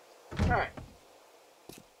 Alright.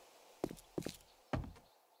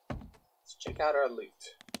 Let's check out our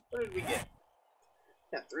loot. What did we get?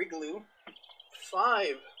 Got 3 glue.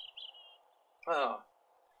 5. Oh.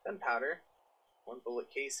 Gunpowder. 1 bullet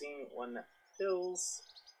casing. 1 pills.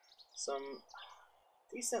 Some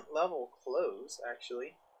decent level clothes,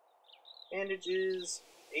 actually. Bandages.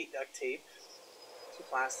 8 duct tape. 2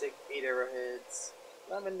 plastic. 8 arrowheads.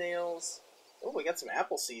 11 nails. Oh, we got some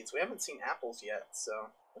apple seeds. We haven't seen apples yet, so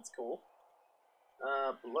that's cool.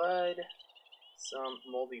 Blood. Some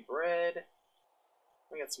moldy bread.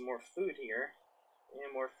 We got some more food here.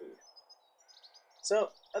 And more food.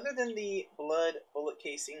 So, other than the blood, bullet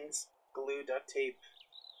casings, glue, duct tape,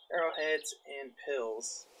 arrowheads, and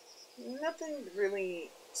pills, nothing really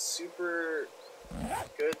super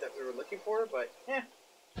good that we were looking for, but yeah,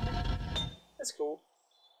 that's cool.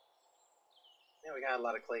 Yeah, we got a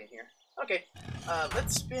lot of clay in here. Okay,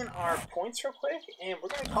 let's spin our points real quick, and we're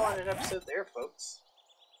going to call it an episode there, folks.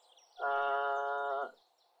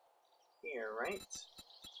 Here, right?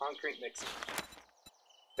 Concrete mixing.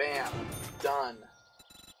 Bam. Done.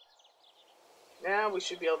 Now we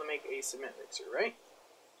should be able to make a cement mixer, right?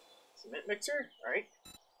 Cement mixer? Alright.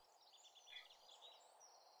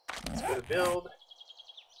 Let's go to build.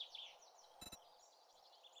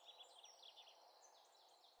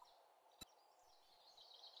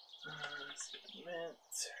 Cement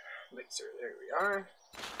mixer. There we are.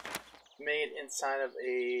 Made inside of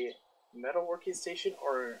a metal working station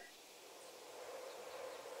or...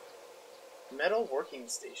 Metal working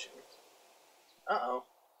station. Uh-oh.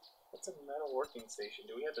 What's a metal working station?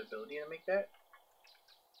 Do we have the ability to make that?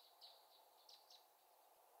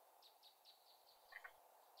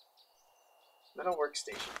 Metal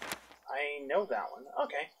workstation. I know that one.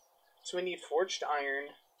 Okay. So we need forged iron,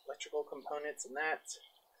 electrical components, and that.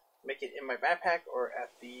 make it in my backpack or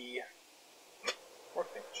at the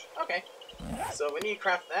workbench. Okay, so we need to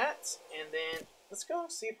craft that, and then let's go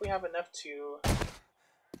see if we have enough to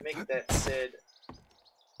make that said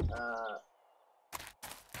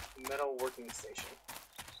metal working station.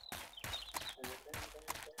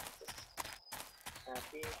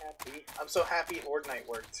 Happy, happy. I'm so happy Horde Night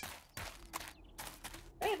worked.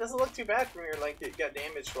 Hey, it doesn't look too bad from here, like it got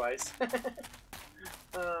damaged twice.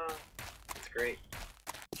 It's great.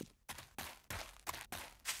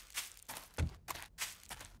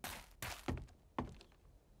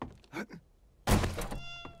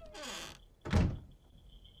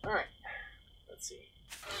 Alright, let's see.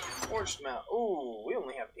 Forged metal. Ooh, we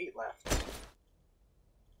only have 8 left.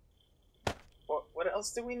 What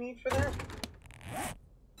else do we need for that?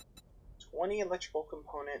 20 electrical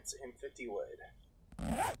components and 50 wood.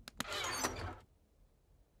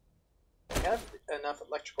 We have enough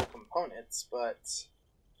electrical components, but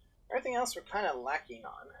everything else we're kind of lacking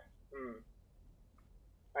on.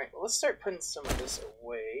 Alright, well, let's start putting some of this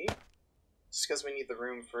away. Just because we need the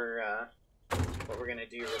room for what we're going to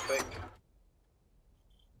do real quick.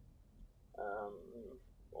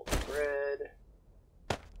 Moldy bread.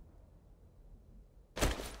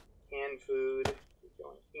 Canned food.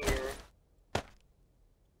 Going here.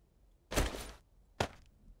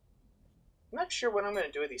 I'm not sure what I'm going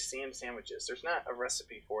to do with these Sam sandwiches. There's not a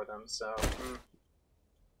recipe for them, so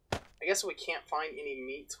I guess we can't find any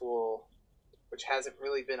meat tool, which hasn't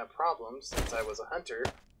really been a problem since I was a hunter.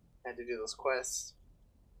 Had to do those quests.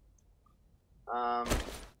 Yeah.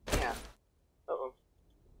 Uh-oh.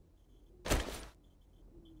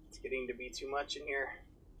 It's getting to be too much in here.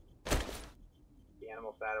 The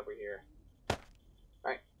animal fat over here.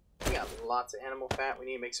 Alright. We got lots of animal fat. We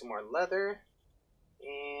need to make some more leather.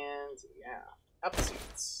 And, yeah. Apple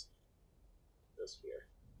seeds. Those here.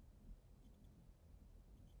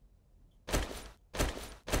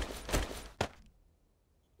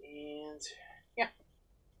 And, yeah.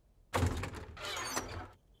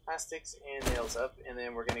 Plastics and nails up, and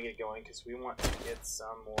then we're gonna get going because we want to get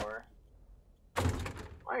some more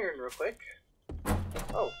iron real quick.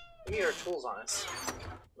 Oh, we need our tools on us.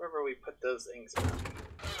 Wherever we put those things in.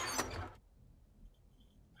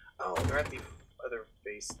 Oh, they're at the other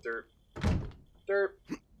base. Dirt. Dirt.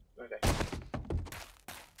 Okay.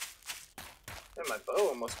 And my bow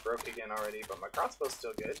almost broke again already, but my crossbow's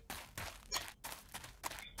still good.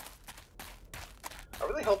 I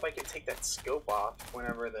really hope I can take that scope off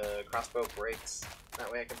whenever the crossbow breaks.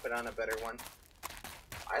 That way I can put on a better one.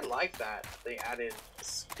 I like that they added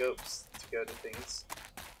scopes to go to things.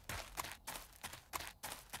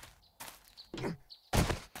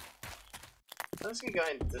 I'm just gonna go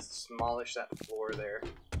ahead and just demolish that floor there.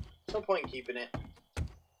 There's no point in keeping it.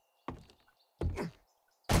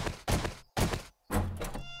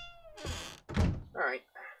 Alright.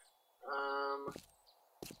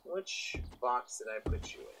 Which box did I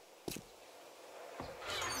put you in?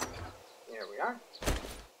 There we are.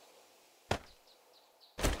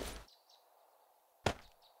 Put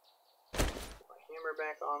my hammer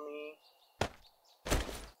back on me.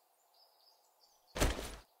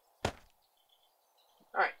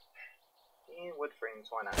 Alright. And wood frames,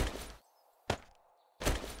 why not?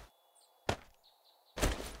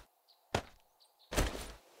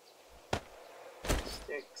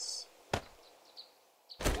 Sticks.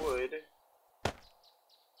 Wood.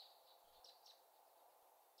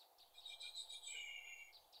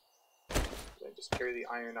 I just carry the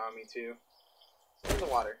iron on me too. And the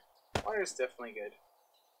water. Water is definitely good.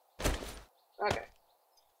 Okay.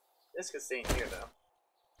 This could stay in here though.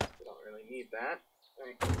 We don't really need that.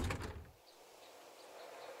 Right.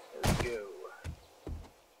 There we go.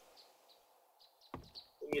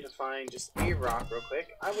 We need to find just a rock real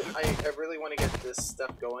quick. I really want to get this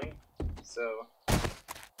stuff going. So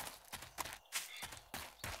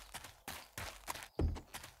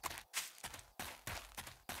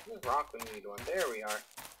rock, we need one. There we are.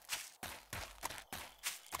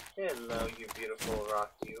 Hello, you beautiful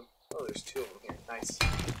rock, you. Oh, there's 2 of them here. Nice.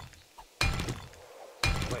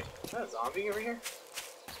 Wait, is that a zombie over here?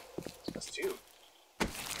 That's 2.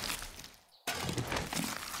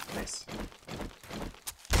 Nice.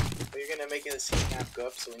 But you're gonna make it a scene half go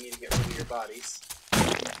up, so we need to get rid of your bodies.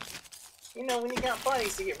 You know, when you got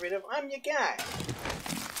bodies to get rid of, I'm your guy.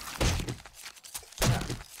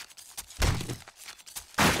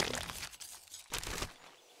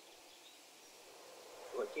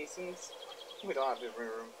 Casings. We don't have the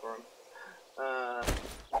room for them.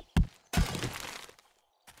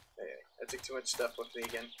 Hey, I took too much stuff with me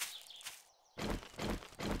again.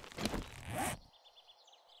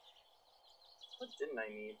 What didn't I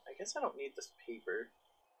need? I guess I don't need this paper.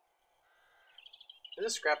 I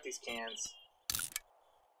just scrap these cans.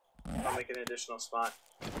 I'll make an additional spot.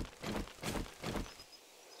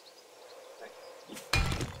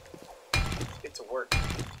 Let's get to work.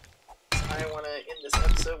 I want to end this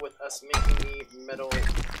episode with us making the metal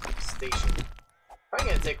station. Probably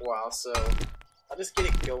going to take a while, so I'll just get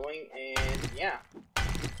it going and yeah.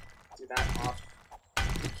 Do that off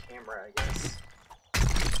camera, I guess.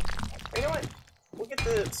 But you know what? We'll get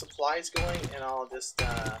the supplies going and I'll just,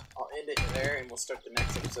 I'll end it there and we'll start the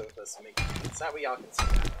next episode with us making it. So that way y'all can see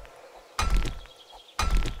that.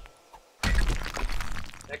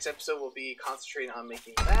 Next episode will be concentrating on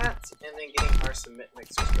making that and then getting our cement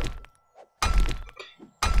mixers going.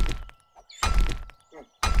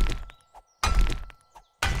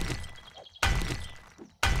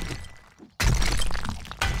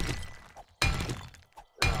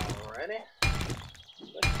 Alrighty.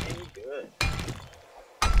 Looking good.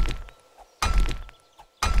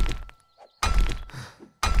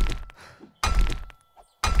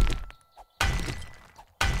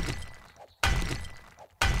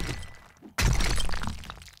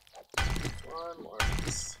 One more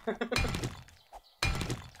piece. Oh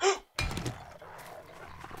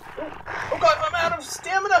god, I'm out of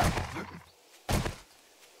stamina!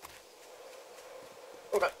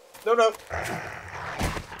 Oh god, no, no.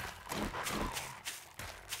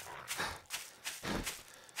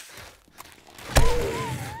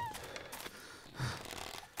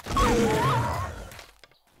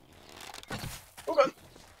 Oh god.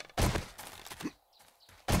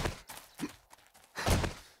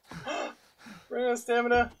 Ran out of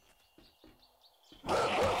stamina.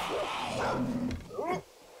 Ooh.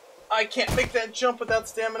 I can't make that jump without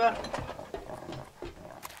stamina.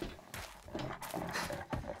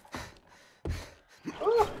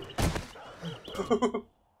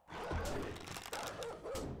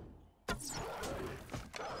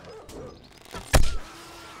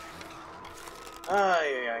 Ay,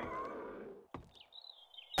 ay, ay.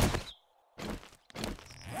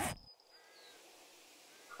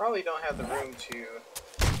 Probably don't have the room to...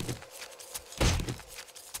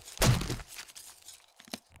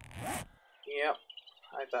 Yep,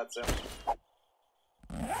 I thought so.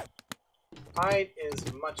 Hide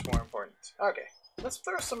is much more important. Okay, let's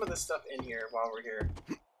throw some of this stuff in here while we're here.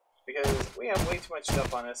 Because we have way too much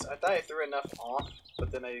stuff on us. I thought I threw enough off,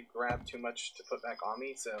 but then I grabbed too much to put back on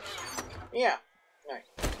me, so... Yeah. Alright.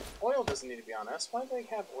 Oil doesn't need to be on us. Why do I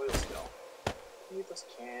have oil still? Don't need those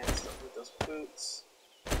cans, don't need those boots.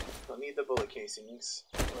 Don't need the bullet casings.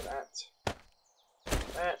 Or that.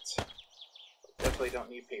 That. Definitely don't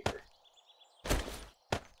need paper.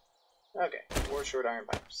 Okay, more short iron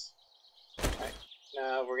pipes. Alright,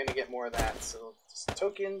 now we're gonna get more of that, so just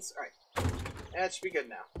tokens. Alright, that should be good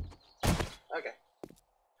now. Okay.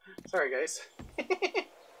 Sorry, guys.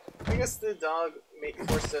 I guess the dog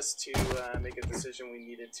forced us to make a decision we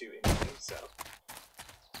needed to anyway, so.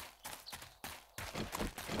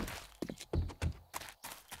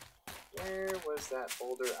 Where was that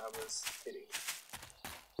boulder I was hitting?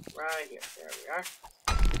 Right here. There we are.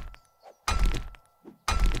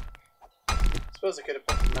 Suppose I could have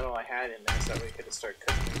put the metal I had in there so that we could have started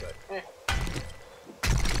cooking, but eh.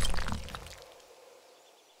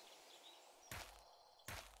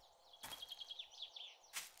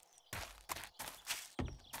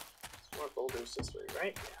 More boulders this way,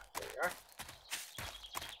 right? Yeah, there we are.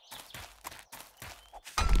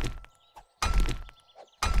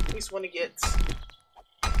 At least want to get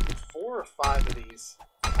 4 or 5 of these.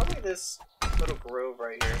 Probably this little grove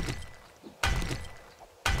right here.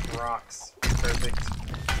 Rocks. Perfect.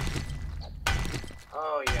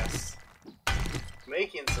 Oh, yes.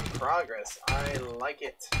 Making some progress. I like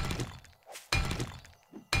it.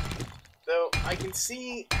 Though, I can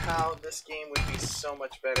see how this game would be so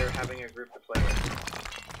much better having a group to play with.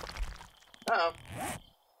 Uh-oh.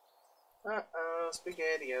 Uh-oh,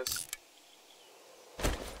 SpaghettiOs.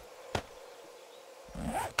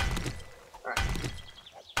 Alright.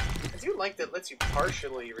 I do like that it lets you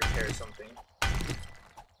partially repair something.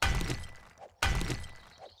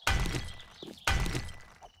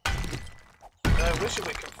 I wish it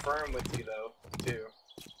would confirm with you, though, too.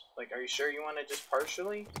 Like, are you sure you want it just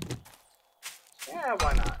partially? Yeah,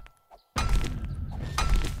 why not?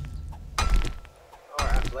 Oh, our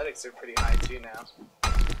athletics are pretty high, too, now.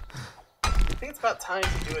 I think it's about time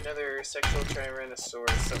to do another sexual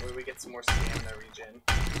Tyrannosaurus so that we get some more stamina regen.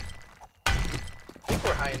 I think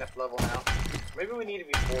we're high enough level now. Maybe we need to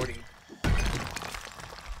be 40.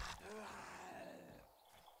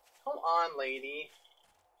 Come on, lady.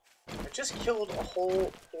 I just killed a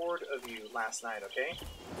whole horde of you last night, okay?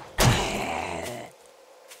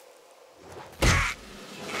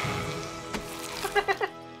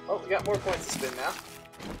 Oh, we got more points to spin now.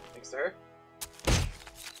 Thanks to her.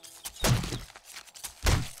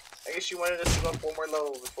 I guess she wanted us to go up one more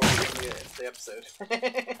level before we get into the episode.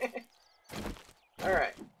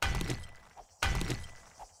 Alright.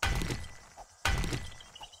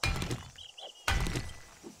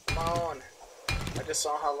 Come on. I just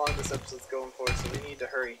saw how long this episode's going for, so we need to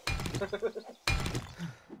hurry.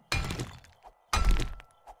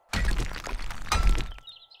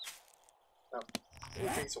 Oh, we need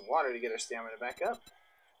to drink some water to get our stamina back up.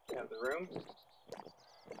 We have the room.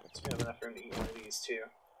 So we have enough room to eat one of these too.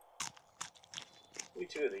 Maybe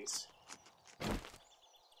two of these.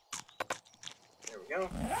 There we go.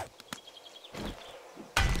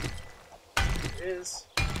 There it is.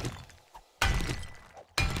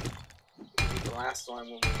 The last one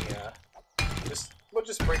when we'll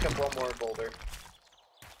just break up one more boulder.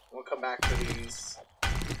 We'll come back to these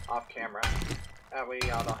off camera. That way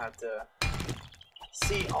y'all don't have to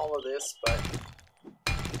see all of this, but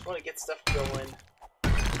just want to get stuff going.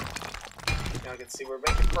 Y'all can see we're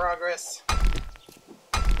making progress.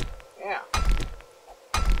 Yeah.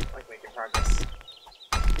 I like making progress.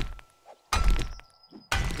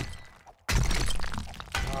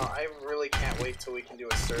 I really can't wait till we can do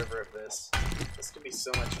a server of this. This could be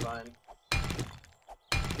so much fun.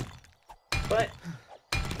 But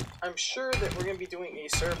I'm sure that we're going to be doing a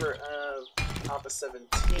server of Alpha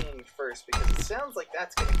 17 first, because it sounds like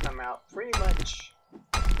that's going to come out pretty much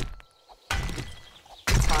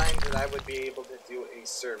the time that I would be able to do a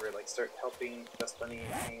server, like start helping Dust Bunny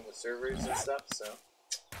and paying with servers and stuff, so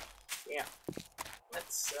yeah.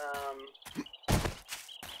 Let's,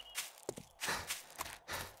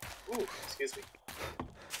 ooh, excuse me.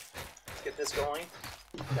 Let's get this going.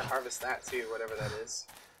 Gotta harvest that too, whatever that is.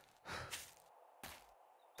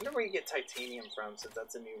 I wonder where you get titanium from, since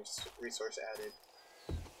that's a new resource added.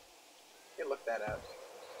 Okay, look that up.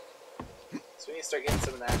 So we need to start getting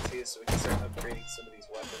some of that too, so we can start upgrading some of these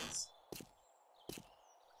weapons.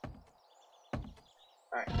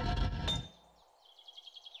 Alright.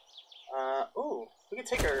 Ooh, we can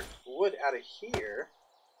take our wood out of here,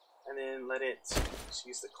 and then let it just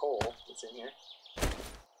use the coal that's in here.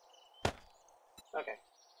 Okay.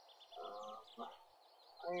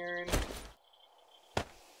 Iron.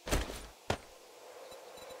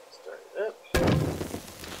 Start it up.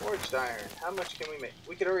 Forged iron. How much can we make?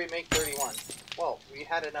 We could already make 31. Well, we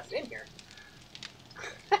had enough in here.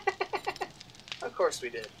 Of course we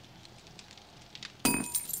did.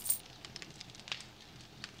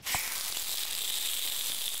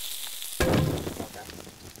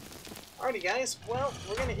 Alrighty guys, well,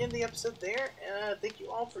 we're going to end the episode there. Thank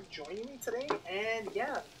you all for joining me today, and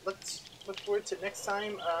yeah, let's look forward to next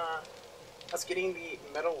time, us getting the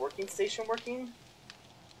metal working station working.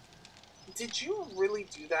 Did you really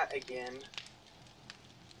do that again?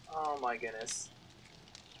 Oh my goodness.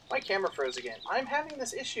 My camera froze again. I'm having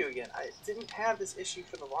this issue again. I didn't have this issue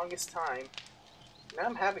for the longest time. Now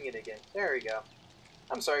I'm having it again. There we go.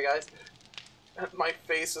 I'm sorry guys. My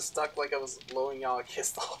face was stuck like I was blowing y'all a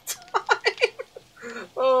kiss the whole time.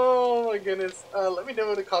 Oh my goodness. Let me know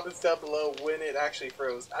in the comments down below when it actually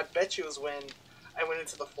froze. I bet you it was when I went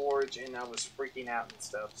into the forge and I was freaking out and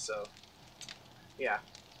stuff, so yeah.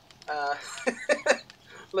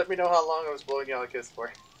 Let me know how long I was blowing y'all a kiss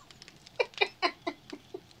for.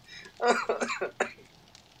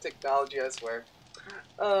 Technology, I swear.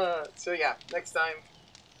 So yeah, next time,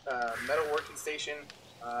 metal working station,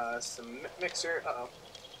 some mixer,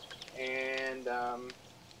 and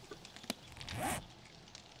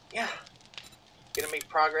yeah, gonna make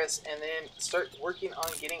progress, and then start working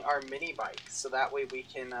on getting our mini bike, so that way we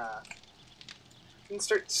can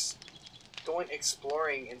start going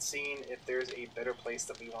exploring and seeing if there's a better place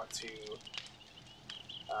that we want to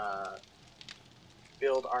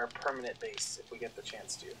build our permanent base if we get the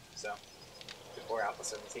chance to. So before Alpha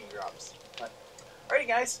 17 drops. But alrighty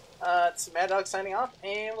guys, it's Madog signing off,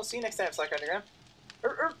 and we'll see you next time, Slacker Underground.